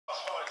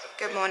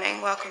Good morning,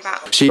 welcome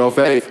back. She no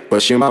fake,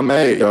 but she my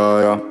mate,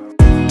 yeah.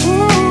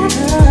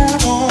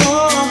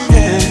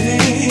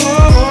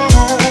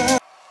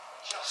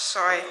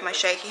 Sorry for my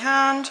shaky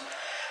hand.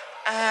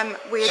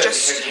 We are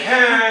just shaky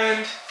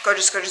hand.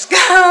 Gorgeous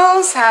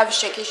girls have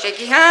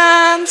shaky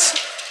hands.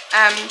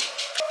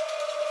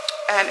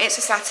 It's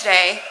a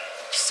Saturday,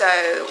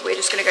 so we're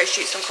just gonna go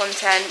shoot some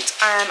content.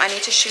 I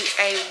need to shoot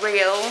a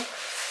reel.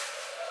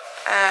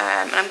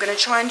 And I'm going to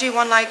try and do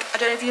one, like, I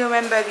don't know if you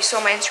remember, if you saw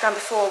my Instagram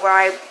before,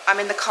 where I'm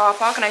in the car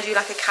park and I do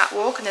like a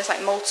catwalk and there's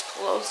like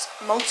multiples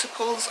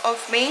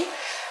of me.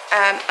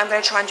 I'm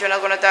going to try and do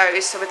another one of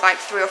those, so with like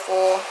 3 or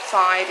 4,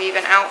 5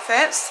 even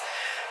outfits.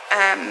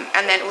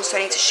 And then also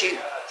need to shoot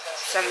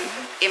some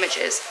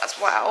images as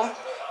well.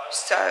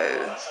 So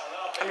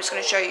I'm just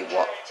going to show you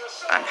what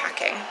I'm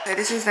packing. So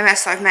this is the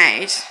mess I've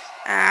made.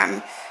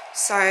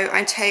 So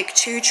I take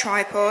 2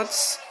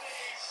 tripods.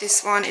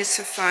 This one is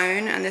for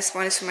phone and this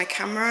one is for my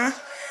camera,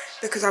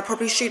 because I'll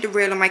probably shoot the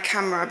reel on my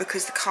camera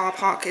because the car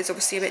park is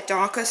obviously a bit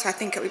darker, so I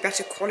think it'll be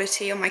better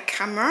quality on my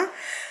camera.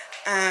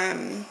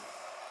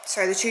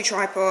 So the 2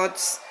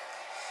 tripods,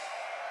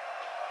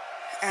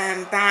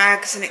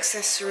 bags and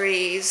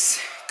accessories,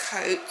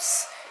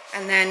 coats,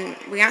 and then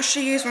we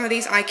actually use one of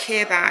these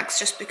IKEA bags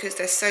just because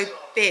they're so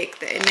big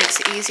that it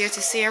makes it easier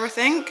to see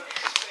everything.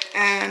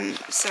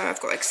 So I've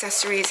got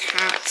accessories,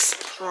 hats,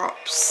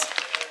 props,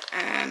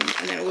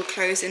 and then all the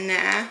clothes in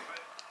there,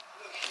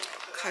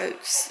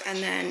 coats, and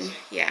then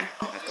yeah,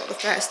 I've got the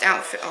first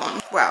outfit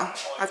on. Well,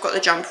 I've got the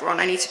jumper on.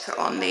 I need to put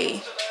on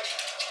the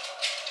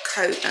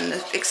coat and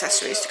the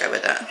accessories to go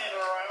with it,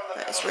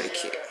 but it's really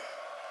cute.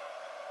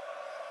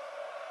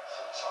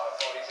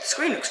 The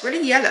screen looks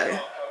really yellow.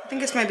 I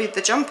think it's maybe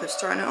the jumper's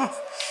throwing it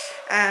off.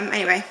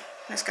 Anyway,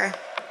 let's go.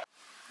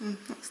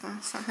 That's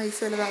nice. Is that how you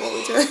feel about what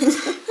we're doing?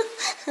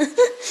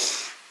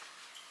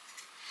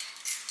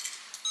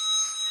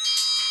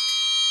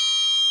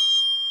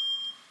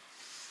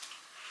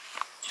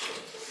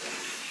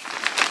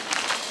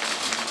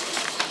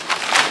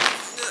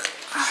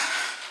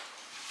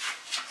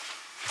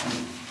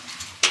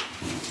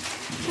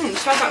 It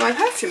smells like my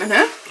perfume in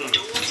here,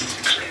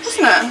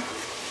 doesn't it?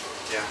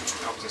 Yeah,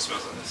 it often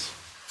smells like this.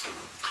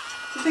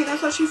 Do you think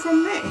that's actually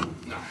from me?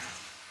 No.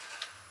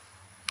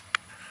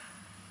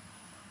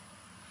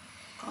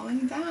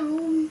 Going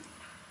down.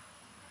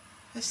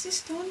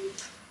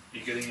 Assistant. Are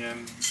you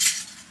getting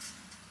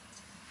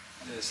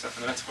stuff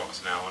in the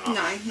letterbox now or not?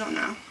 No, not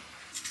now.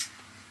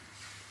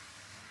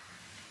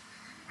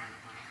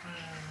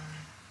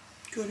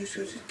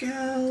 Gorgeous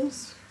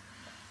girls.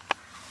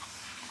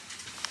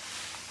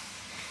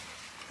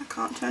 I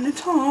can't turn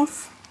it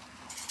off.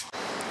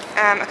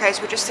 Okay,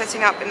 so we're just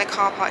setting up in the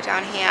car park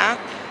down here.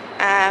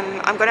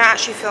 I'm going to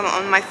actually film it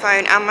on my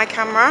phone and my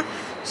camera.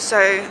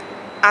 So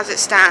as it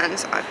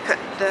stands, I've put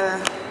the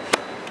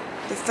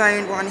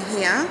phone one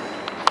here.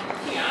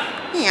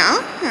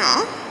 Yeah.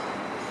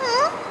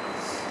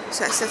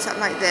 So it's set up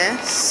like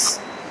this.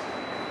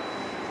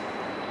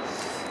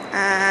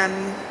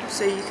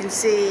 So you can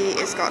see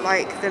it's got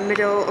like the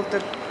middle of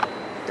the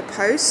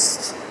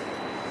post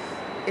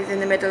is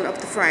in the middle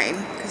of the frame,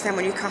 because then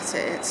when you cut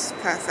it, it's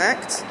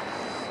perfect.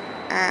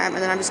 And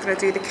then I'm just going to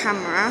do the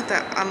camera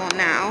that I'm on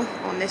now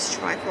on this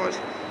tripod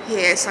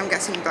here, so I'm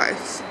getting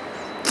both.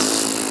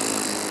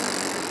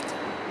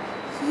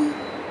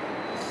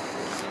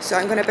 So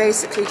I'm going to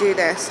basically do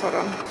this, hold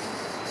on.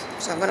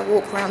 So I'm going to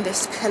walk around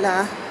this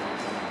pillar.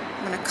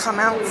 I'm going to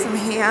come out from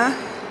here.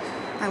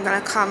 I'm going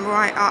to come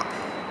right up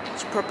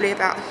to probably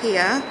about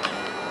here,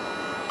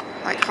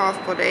 like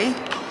half body.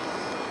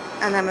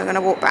 And then we're going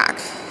to walk back.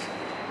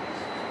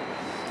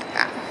 Like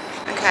that.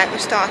 Okay, we're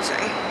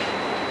starting.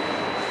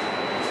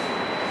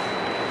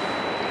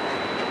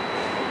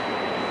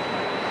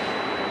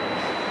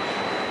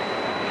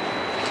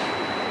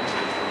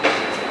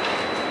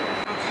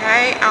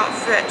 Okay,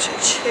 outfit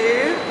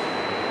 2.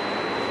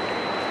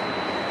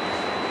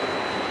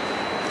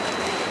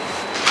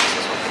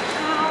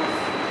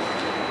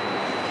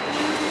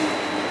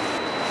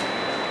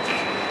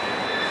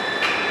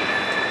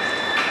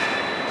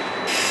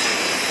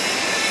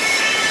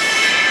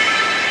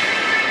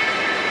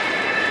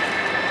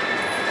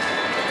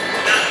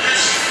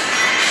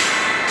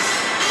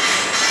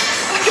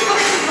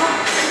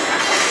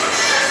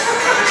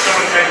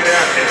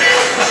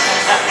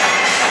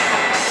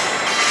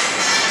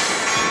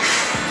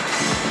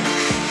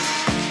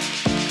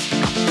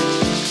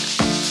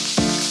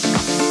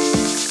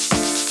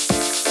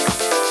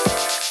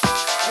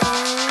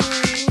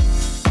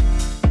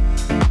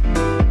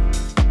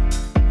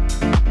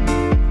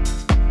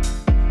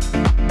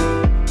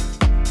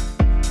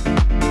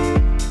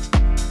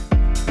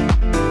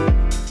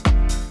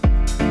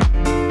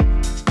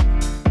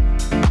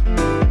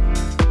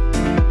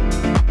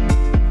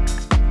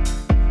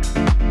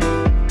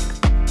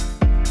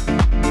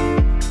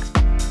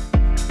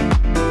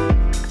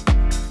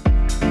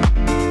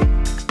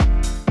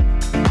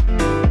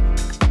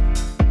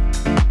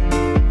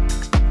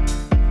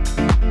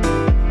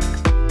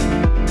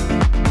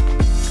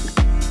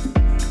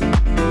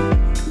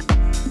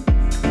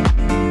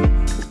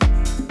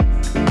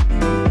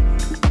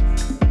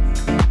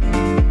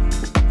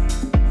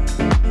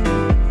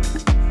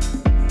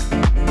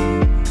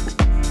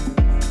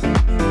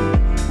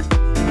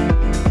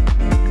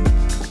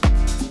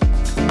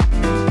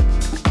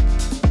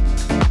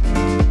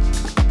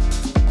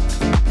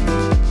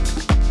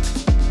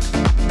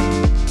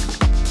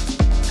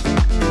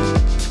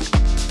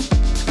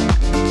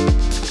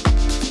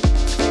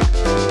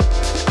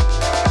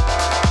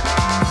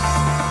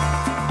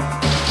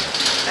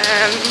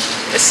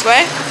 This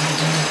way.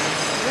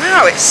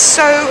 Wow, it's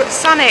so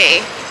sunny.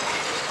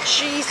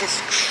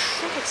 Jesus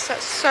Christ,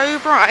 that's so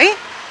bright,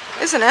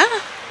 isn't it?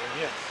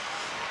 Yeah.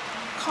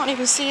 Can't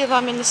even see if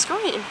I'm in the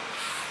screen.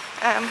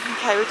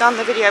 Okay, we've done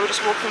the video, we're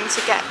just walking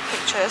to get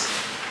pictures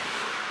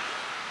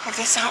of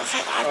this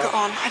outfit that I've got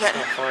on. I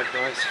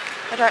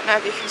don't know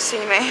if you can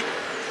see me.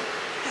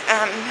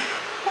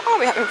 What are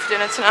we having for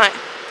dinner tonight?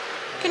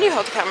 Can you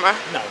hold the camera?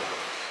 No.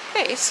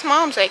 Please, my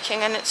arm's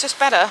aching and it's just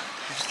better.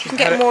 You can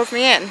get more of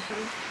me in.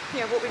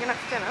 Yeah, what are we going to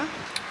have for dinner?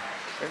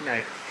 Don't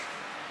know.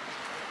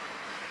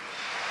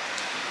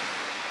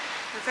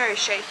 They're very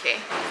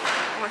shaky.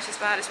 Almost as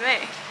bad as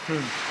me.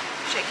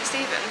 Shaky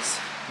Stevens.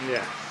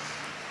 Yeah.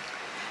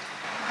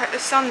 I hope the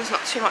sun's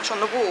not too much on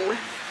the wall.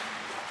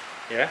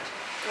 Yeah?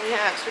 Well,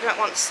 yeah, so we don't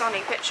want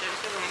sunny pictures,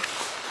 do we?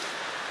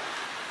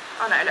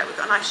 Oh no, look, we've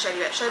got a nice shady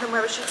bit. Show them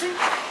where we're shooting.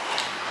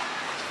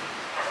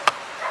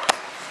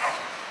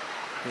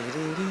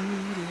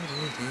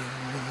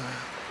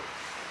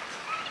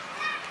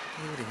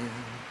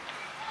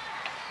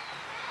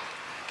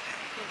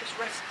 We'll just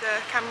rest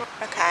the camera.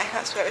 Okay,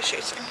 that's where we're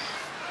shooting.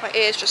 My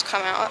ears just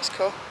come out, that's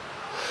cool.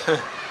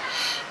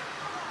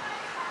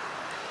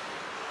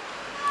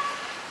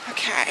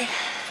 Okay.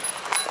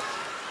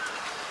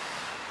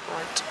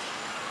 Right.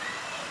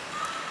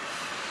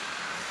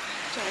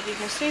 Don't know if you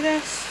can see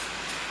this.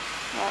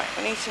 Right,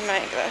 we need to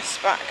make this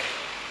back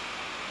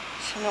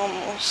to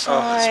normal size.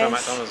 Oh, it's for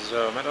McDonald's as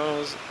well.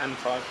 McDonald's and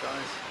Five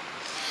Guys.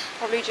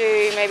 Probably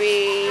do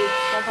maybe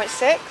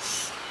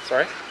 1.6.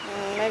 Sorry?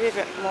 Maybe a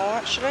bit more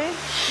actually.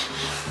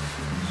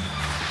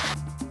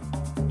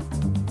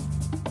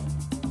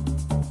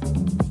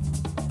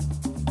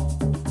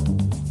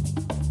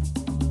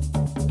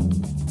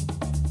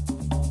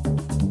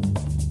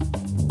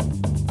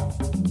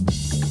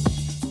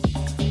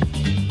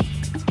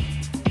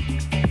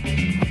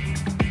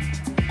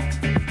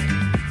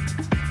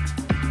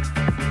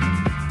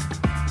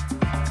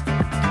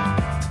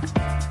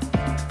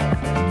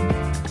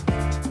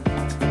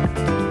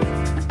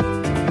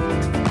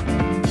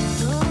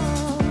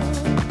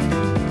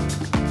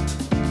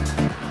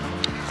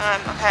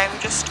 Okay, we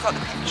just got the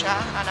picture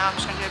and now I'm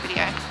just going to do a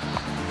video.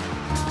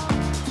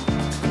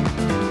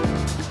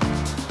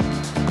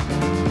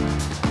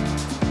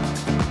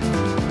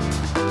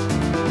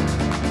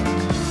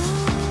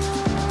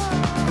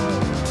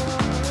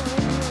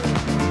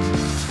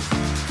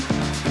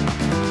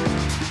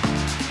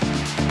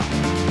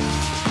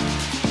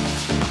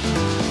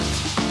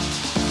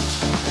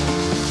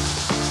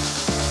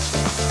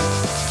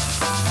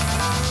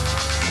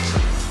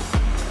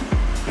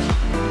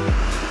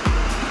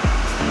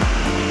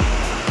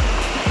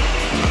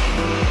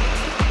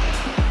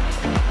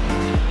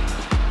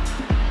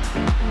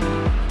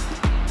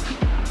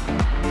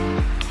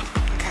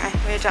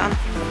 Done.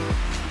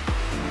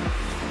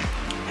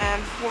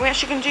 What we're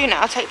actually going to do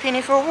now, take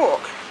Peony for a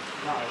walk?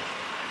 No.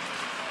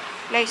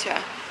 Later?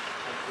 I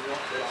do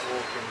not feel like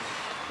walking.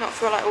 Not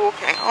feel like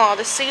walking? Oh,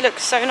 the sea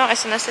looks so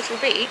nice on this little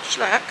beach,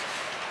 look.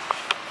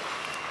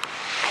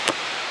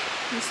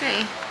 Can you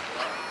see?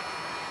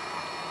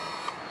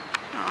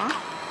 Aww.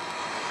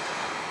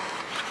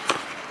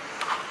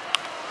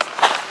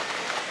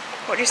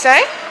 What do you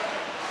say?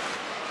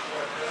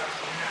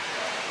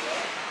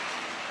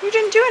 You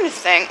didn't do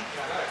anything.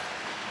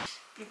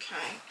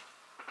 Okay,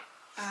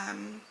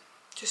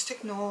 just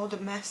ignore the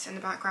mess in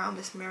the background.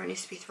 This mirror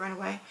needs to be thrown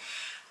away.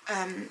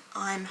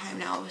 I'm home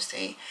now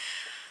obviously,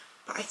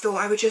 but I thought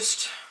I would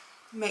just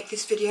make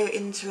this video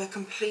into a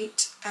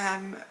complete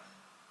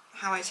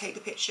how I take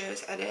the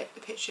pictures, edit the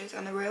pictures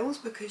and the reels,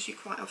 because you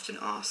quite often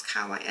ask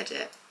how I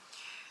edit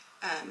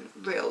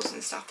reels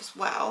and stuff as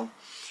well.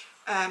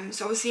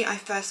 So obviously I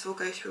first will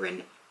go through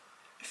and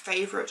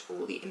favourite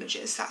all the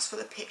images. That's for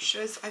the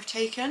pictures I've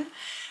taken,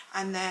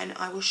 and then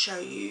I will show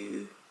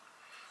you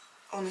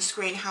on the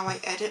screen how I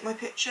edit my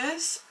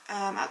pictures.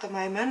 At the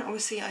moment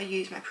obviously I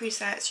use my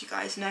presets, you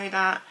guys know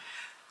that.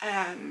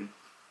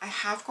 I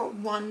have got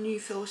one new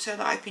filter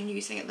that I've been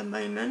using at the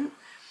moment,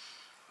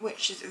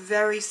 which is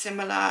very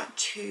similar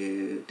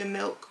to the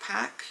milk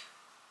pack,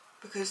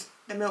 because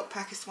the milk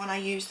pack is the one I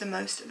use the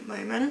most at the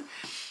moment.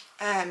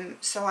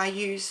 So I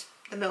use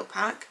the milk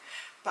pack,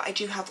 but I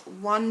do have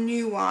one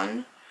new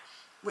one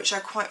which I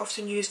quite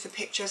often use for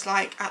pictures,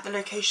 like at the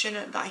location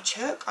that I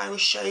took. I will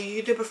show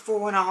you the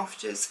before and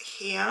afters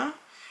here.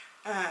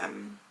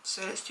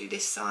 So let's do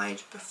this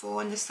side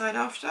before and this side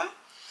after.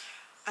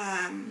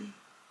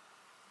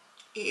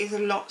 It is a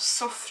lot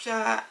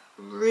softer,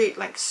 really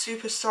like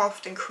super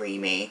soft and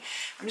creamy.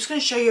 I'm just going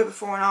to show you a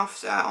before and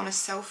after on a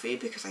selfie,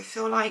 because I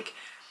feel like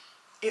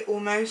it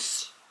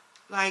almost,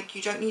 like,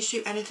 you don't need to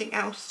do anything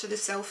else to the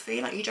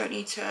selfie. Like, you don't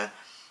need to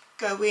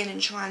go in and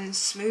try and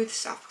smooth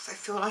stuff, because I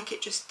feel like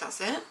it just does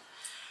it.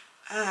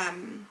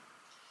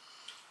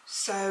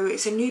 So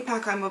it's a new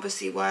pack I'm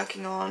obviously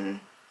working on.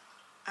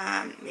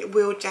 It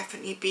will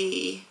definitely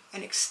be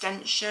an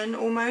extension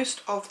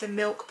almost of the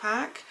milk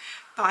pack,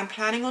 but I'm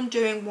planning on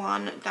doing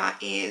one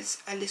that is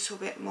a little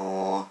bit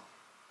more,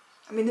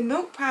 I mean the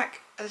milk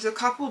pack, there's a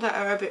couple that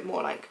are a bit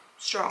more like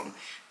strong,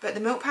 but the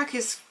milk pack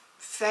is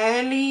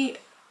fairly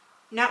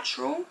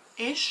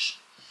natural-ish.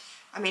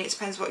 I mean, it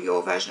depends what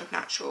your version of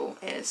natural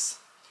is.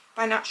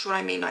 By natural,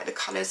 I mean like the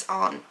colours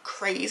aren't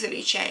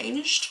crazily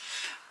changed.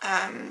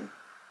 But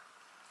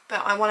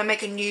I want to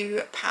make a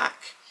new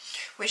pack,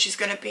 which is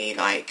going to be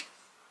like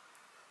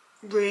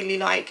really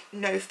like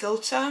no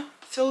filter,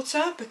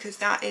 because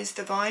that is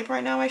the vibe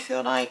right now, I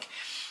feel like.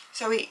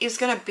 So it is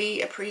going to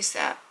be a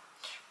preset,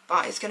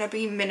 but it's going to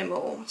be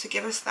minimal to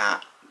give us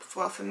that,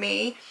 well, for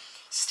me,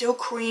 still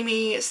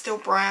creamy, it's still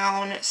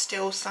brown, it's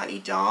still slightly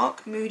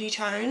dark, moody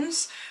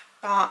tones,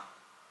 but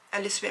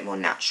a little bit more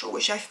natural,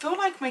 which I feel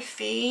like my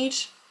feed,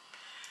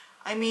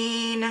 I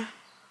mean,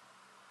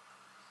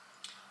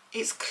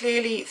 it's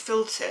clearly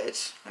filtered.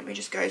 Let me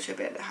just go to a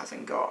bit that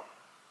hasn't got.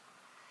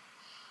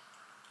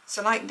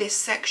 So like this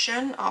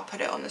section, I'll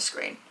put it on the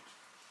screen.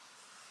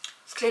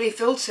 It's clearly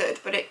filtered,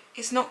 but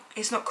it's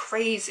not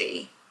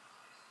crazy.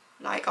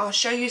 Like, I'll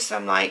show you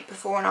some like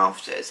before and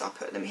afters, I'll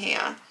put them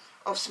here,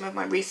 of some of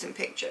my recent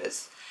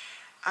pictures.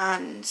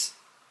 And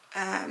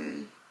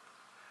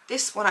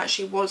this one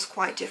actually was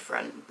quite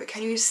different, but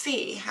can you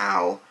see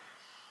how,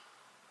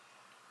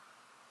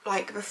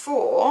 like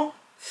before,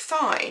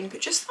 fine,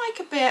 but just like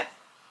a bit,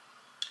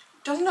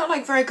 doesn't look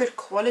like very good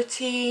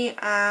quality,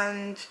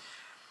 and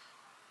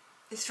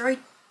it's very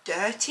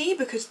dirty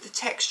because the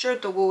texture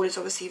of the wall is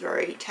obviously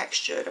very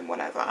textured and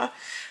whatever.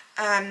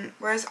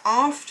 Whereas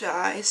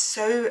after is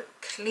so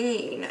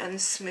clean and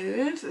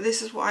smooth.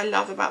 This is what I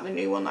love about the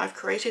new one that I've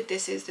created.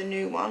 This is the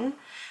new one.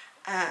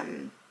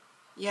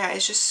 Yeah,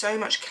 it's just so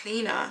much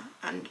cleaner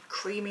and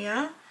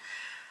creamier.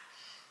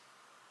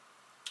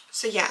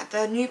 So yeah,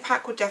 the new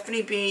pack will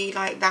definitely be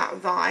like that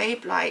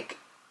vibe, like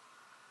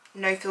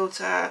no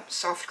filter,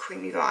 soft,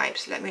 creamy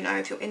vibes. Let me know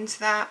if you're into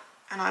that,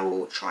 and I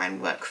will try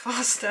and work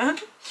faster.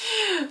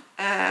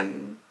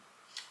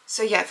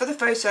 So yeah, for the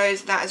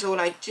photos, that is all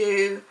I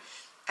do.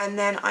 And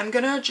then I'm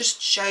gonna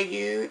just show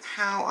you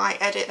how I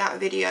edit that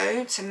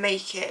video to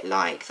make it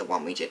like the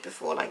one we did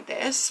before, like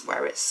this,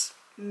 where it's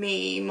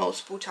me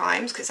multiple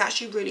times, because it's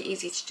actually really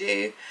easy to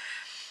do.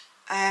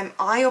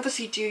 I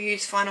obviously do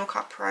use Final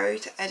Cut Pro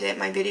to edit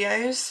my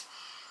videos.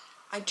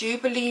 I do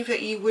believe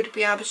that you would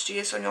be able to do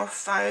this on your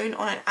phone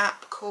on an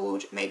app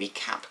called maybe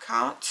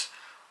CapCut,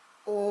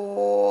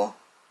 or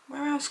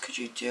where else could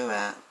you do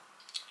it?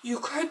 You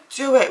could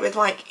do it with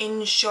like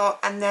InShot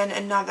and then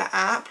another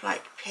app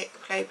like Pick,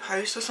 Play,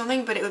 Post or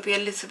something, but it would be a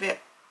little bit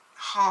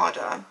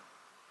harder.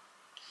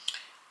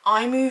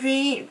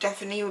 iMovie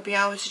definitely would be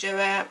able to do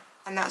it,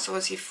 and that's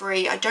obviously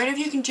free. I don't know if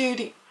you can do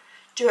it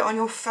on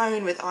your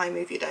phone with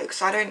iMovie though,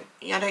 because I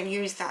don't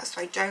use that,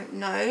 so I don't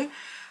know.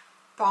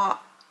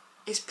 But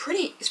it's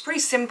pretty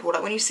simple.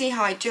 Like when you see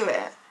how I do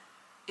it,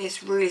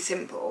 it's really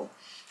simple.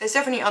 There's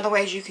definitely other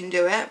ways you can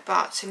do it,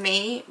 but to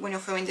me, when you're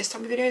filming this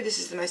type of video, this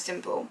is the most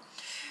simple.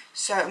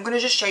 So I'm going to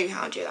just show you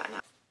how to do that now.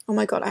 Oh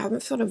my god, I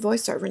haven't filmed a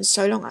voiceover in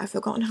so long, I've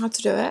forgotten how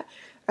to do it.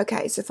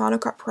 Okay, so Final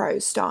Cut Pro,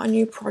 start a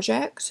new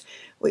project.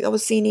 We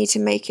obviously need to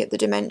make it the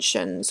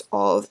dimensions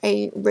of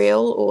a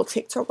reel or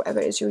TikTok, whatever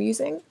it is you're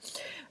using.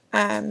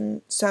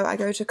 So I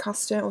go to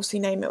custom, obviously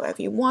name it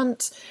whatever you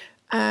want.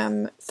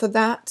 For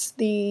that,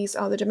 these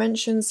are the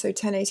dimensions, so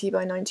 1080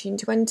 by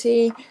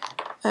 1920.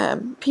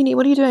 Peony,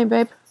 what are you doing,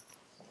 babe?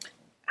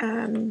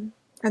 And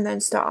then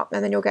start,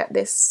 and then you'll get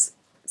this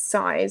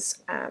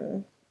size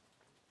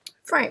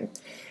frame.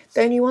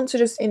 Then you want to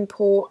just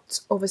import,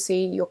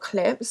 obviously, your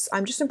clips.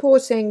 I'm just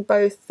importing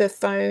both the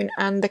phone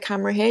and the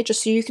camera here,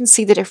 just so you can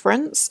see the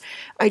difference.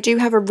 I do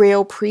have a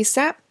reel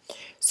preset,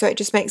 so it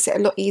just makes it a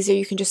lot easier.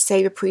 You can just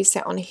save a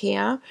preset on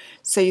here,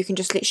 so you can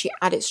just literally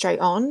add it straight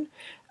on.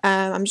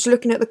 I'm just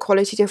looking at the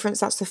quality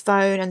difference. That's the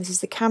phone, and this is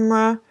the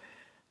camera.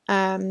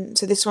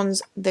 So this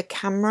one's the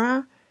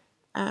camera.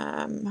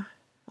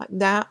 Like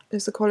that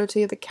is the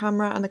quality of the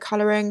camera and the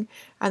colouring,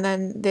 and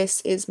then this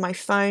is my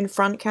phone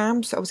front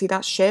cam, so obviously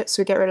that's shit,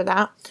 so we get rid of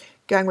that,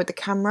 going with the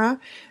camera.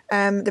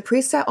 The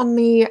preset on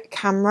the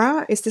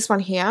camera is this one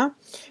here,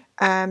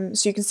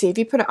 so you can see if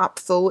you put it up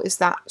full, is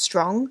that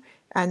strong,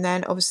 and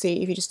then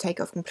obviously if you just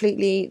take it off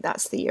completely,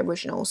 that's the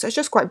original. So it's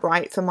just quite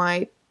bright for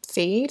my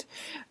feed.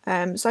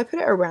 So I put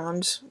it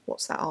around,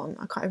 what's that on,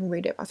 I can't even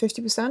read it, about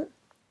 50%.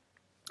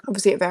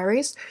 Obviously it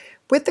varies.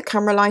 With the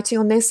camera lighting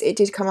on this, it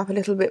did come up a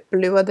little bit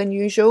bluer than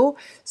usual,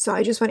 so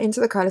I just went into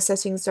the colour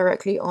settings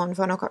directly on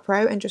Final Cut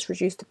Pro and just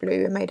reduced the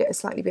blue and made it a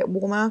slightly bit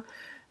warmer,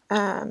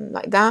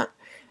 like that,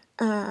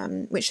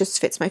 which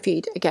just fits my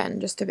feed again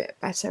just a bit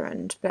better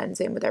and blends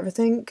in with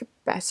everything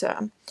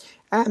better.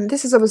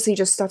 This is obviously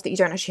just stuff that you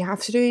don't actually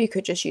have to do, you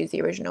could just use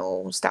the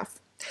original stuff.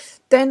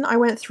 Then I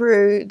went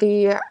through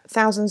the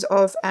thousands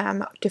of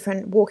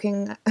different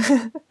walking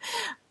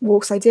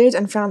walks I did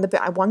and found the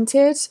bit I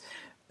wanted.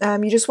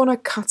 You just want to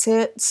cut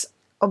it,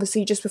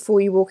 obviously, just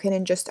before you walk in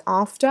and just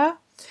after.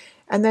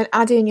 And then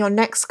add in your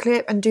next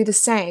clip and do the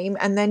same.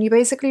 And then you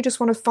basically just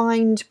want to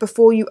find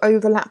before you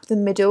overlap the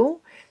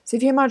middle. So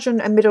if you imagine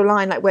a middle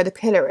line like where the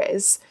pillar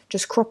is,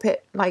 just crop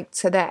it like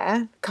to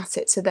there, cut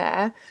it to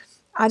there.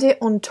 Add it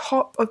on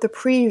top of the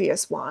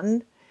previous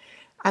one.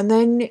 And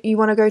then you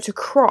want to go to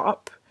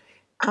crop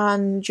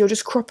and you're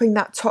just cropping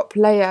that top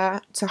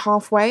layer to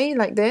halfway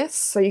like this,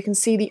 so you can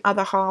see the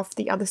other half,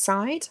 the other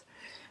side.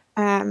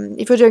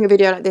 If you're doing a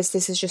video like this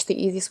is just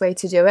the easiest way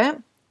to do it.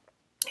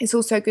 It's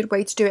also a good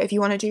way to do it if you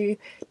want to do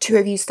two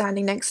of you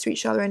standing next to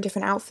each other in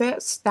different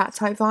outfits, that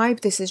type vibe.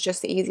 This is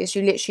just the easiest.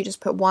 You literally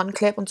just put one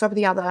clip on top of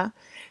the other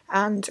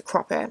and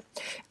crop it.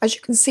 As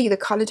you can see, the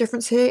colour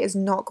difference here is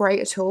not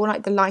great at all.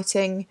 Like, the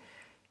lighting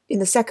in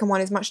the second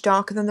one is much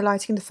darker than the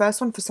lighting in the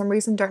first one for some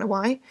reason, don't know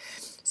why.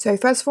 So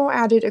first of all, I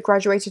added a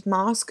graduated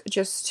mask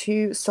just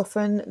to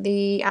soften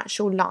the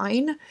actual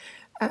line.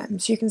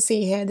 So you can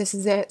see here, this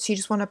is it. So you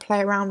just want to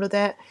play around with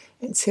it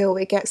until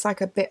it gets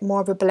like a bit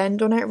more of a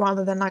blend on it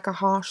rather than like a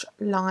harsh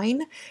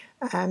line.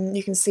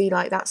 You can see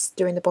like that's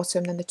doing the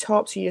bottom and the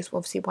top, so you just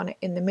obviously want it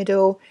in the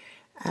middle.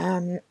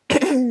 And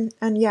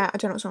yeah, I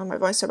don't know what's wrong with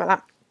my voice, sorry about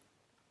that.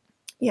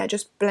 Yeah,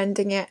 just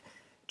blending it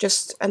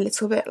just a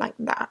little bit like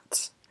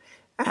that.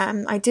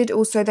 I did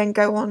also then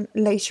go on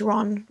later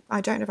on, I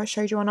don't know if I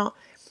showed you or not,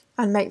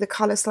 and make the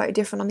colour slightly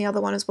different on the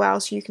other one as well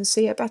so you can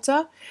see it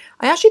better.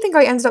 I actually think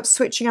I ended up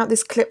switching out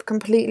this clip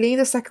completely,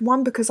 the second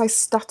one, because I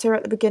stutter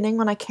at the beginning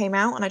when I came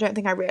out and I don't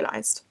think I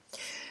realised.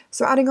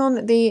 So adding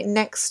on the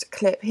next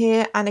clip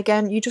here, and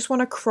again you just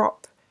want to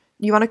crop,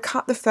 you want to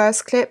cut the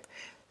first clip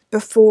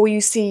before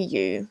you see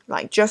you,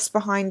 like just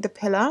behind the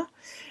pillar,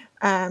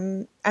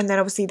 and then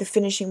obviously the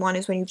finishing one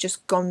is when you've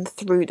just gone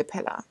through the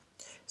pillar.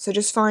 So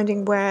just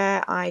finding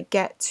where I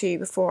get to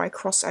before I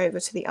cross over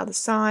to the other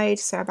side,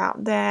 so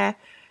about there.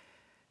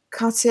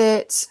 Cut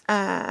it,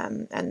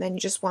 and then you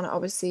just want to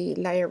obviously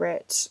layer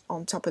it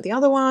on top of the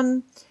other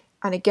one,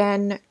 and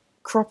again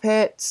crop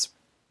it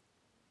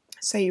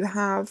so you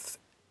have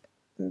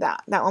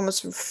that one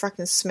was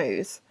freaking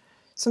smooth.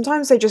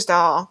 Sometimes they just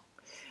are.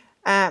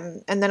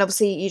 And then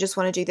obviously you just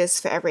want to do this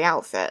for every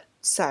outfit.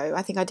 So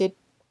I think I did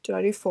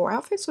I do 4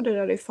 outfits or did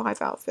I do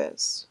 5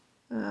 outfits?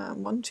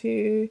 1,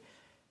 2,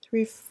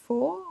 3,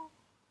 4,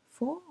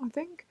 I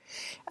think.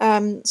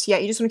 So yeah,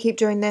 you just want to keep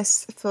doing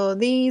this for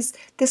these.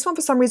 This one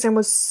for some reason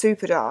was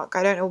super dark.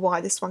 I don't know why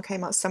this one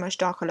came out so much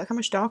darker. Look how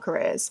much darker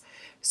it is.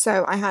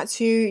 So I had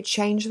to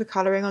change the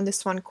colouring on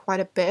this one quite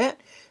a bit.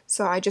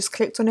 So I just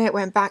clicked on it,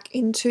 went back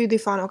into the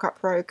Final Cut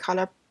Pro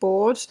colour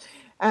board,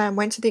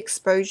 went to the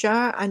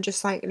exposure and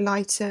just like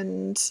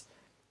lightened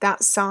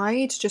that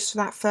side just for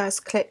that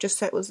first clip, just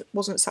so it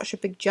wasn't such a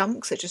big jump,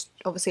 because it just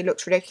obviously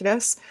looks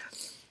ridiculous.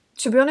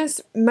 To be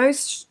honest,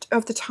 most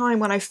of the time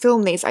when I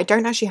film these, I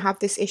don't actually have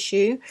this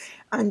issue,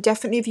 and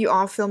definitely if you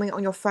are filming it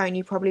on your phone,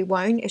 you probably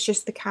won't. It's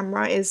just the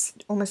camera is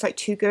almost like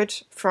too good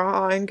for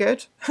our own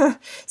good,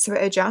 so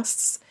it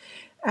adjusts.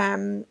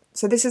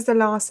 So this is the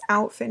last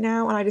outfit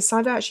now, and I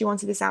decided I actually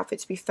wanted this outfit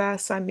to be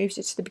first, so I moved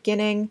it to the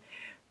beginning,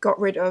 got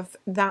rid of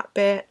that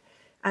bit,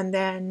 and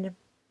then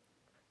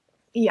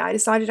yeah, I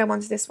decided I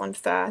wanted this one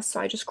first, so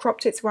I just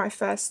cropped it to where I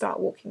first start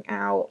walking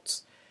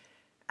out.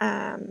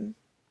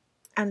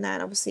 And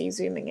then obviously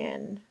zooming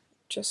in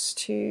just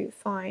to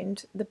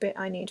find the bit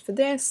I need for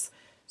this.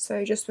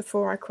 So just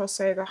before I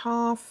cross over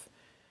half,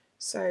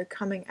 so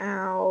coming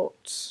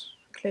out,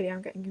 clearly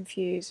I'm getting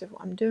confused with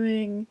what I'm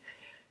doing.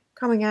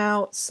 Coming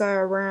out, so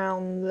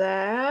around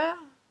there,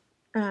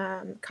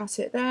 cut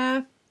it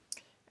there,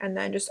 and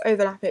then just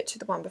overlap it to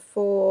the one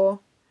before,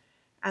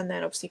 and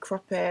then obviously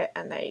crop it,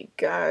 and there you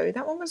go.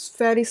 That one was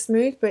fairly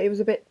smooth, but it was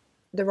a bit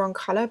the wrong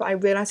colour, but I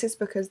realised it's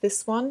because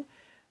this one,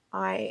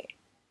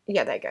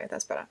 yeah, there you go,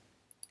 that's better.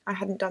 I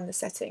hadn't done the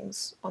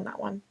settings on that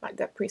one, like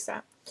the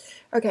preset.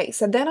 Okay,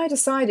 so then I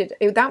decided,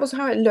 that was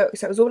how it looked,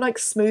 so it was all like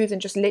smooth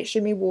and just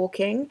literally me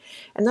walking,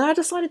 and then I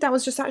decided that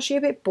was just actually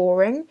a bit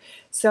boring,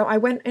 so I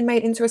went and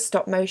made it into a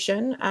stop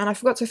motion, and I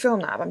forgot to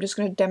film that, but I'm just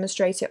going to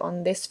demonstrate it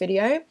on this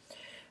video.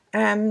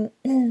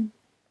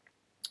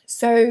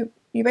 So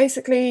you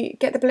basically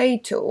get the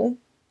blade tool,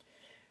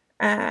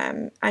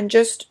 and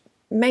just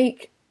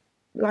make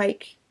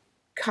like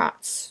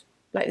cuts.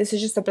 Like, this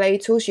is just a blade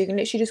tool, so you can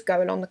literally just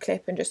go along the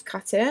clip and just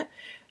cut it.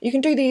 You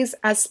can do these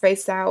as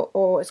spaced out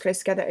or as close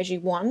together as you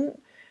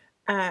want,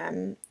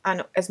 and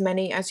as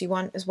many as you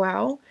want as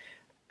well.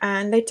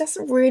 And it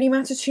doesn't really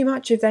matter too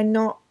much if they're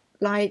not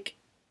like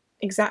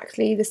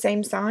exactly the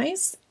same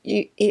size.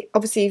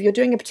 Obviously, if you're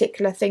doing a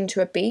particular thing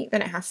to a beat,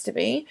 then it has to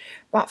be.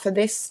 But for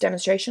this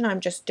demonstration,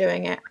 I'm just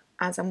doing it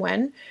as and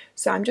when.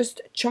 So I'm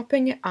just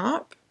chopping it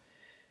up,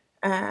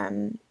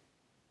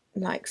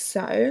 like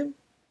so.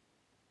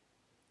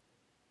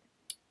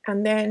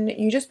 And then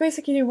you just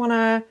basically want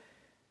to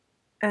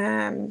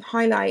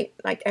highlight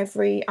like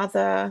every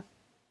other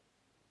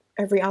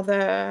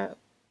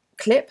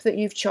clip that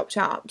you've chopped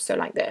up, so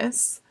like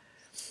this.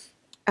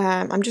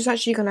 I'm just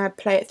actually going to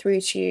play it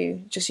through to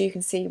you just so you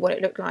can see what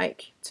it looked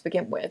like to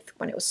begin with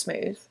when it was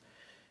smooth.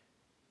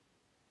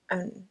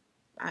 And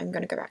I'm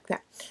going to go back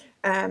there.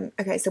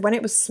 Okay, so when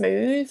it was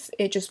smooth,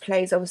 it just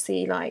plays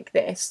obviously like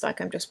this,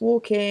 like I'm just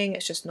walking,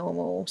 it's just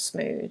normal,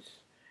 smooth,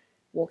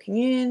 walking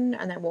in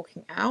and then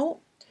walking out.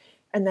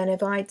 And then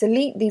if I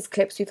delete these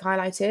clips we've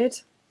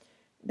highlighted,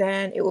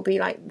 then it will be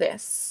like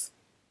this.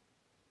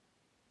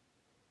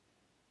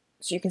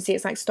 So you can see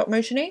it's like stop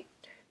motion-y.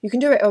 You can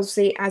do it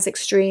obviously as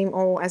extreme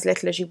or as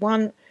little as you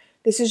want.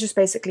 This is just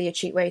basically a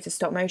cheap way to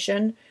stop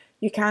motion.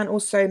 You can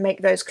also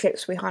make those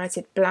clips we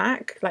highlighted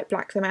black, like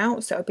black them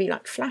out, so it'll be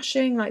like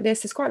flashing like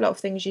this. There's quite a lot of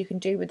things you can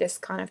do with this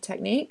kind of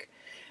technique.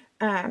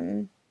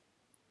 But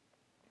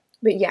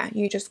yeah,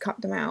 you just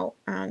cut them out,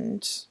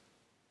 and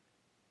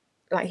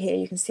like here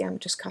you can see I'm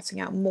just cutting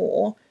out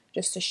more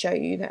just to show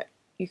you that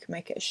you can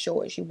make it as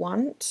short as you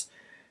want.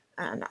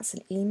 And that's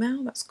an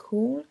email, that's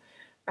cool.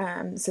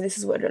 So this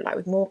is what it looked like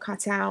with more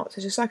cut out.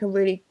 So just like a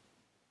really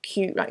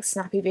cute, like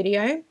snappy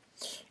video.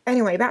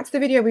 Anyway, back to the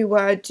video we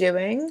were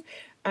doing.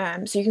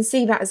 So you can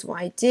see that is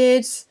what I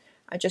did.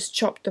 I just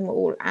chopped them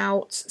all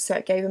out, so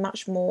it gave a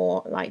much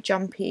more like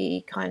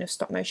jumpy kind of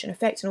stop motion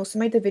effect, and also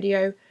made the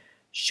video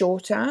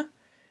shorter.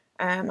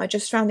 I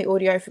just found the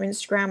audio from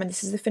Instagram, and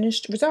this is the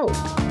finished result.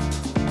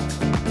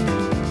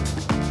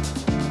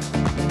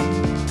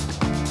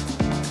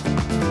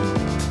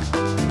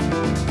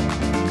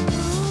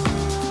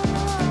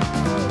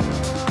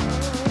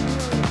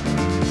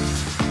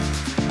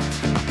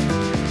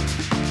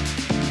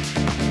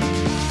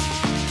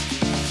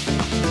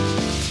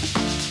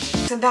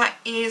 So that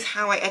is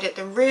how I edit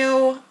the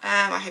reel.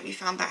 I hope you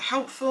found that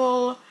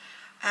helpful.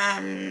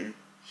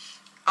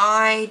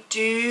 I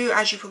do,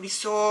 as you probably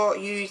saw,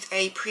 use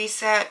a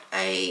preset,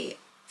 a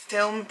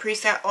film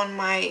preset on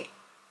my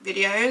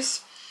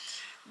videos,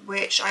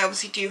 which I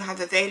obviously do have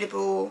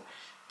available.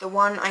 The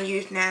one I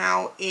use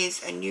now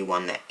is a new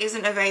one that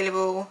isn't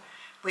available,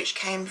 which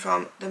came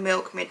from the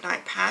Milk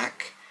Midnight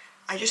Pack.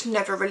 I just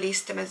never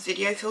released them as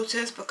video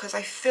filters because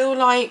I feel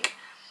like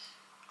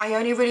I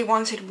only really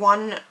wanted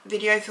one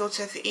video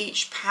filter for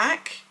each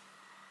pack.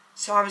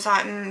 So I was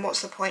like,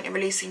 what's the point in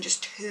releasing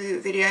just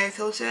 2 video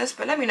filters?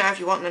 But let me know if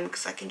you want them,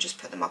 because I can just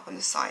put them up on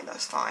the site,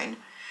 that's fine.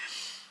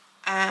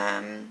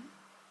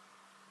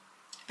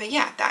 But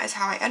yeah, that is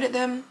how I edit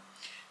them.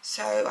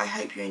 So I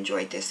hope you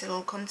enjoyed this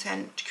little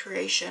content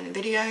creation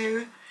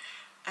video.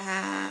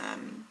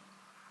 And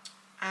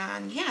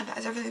yeah, that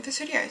is everything for this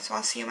video. So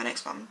I'll see you in my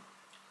next one.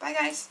 Bye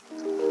guys.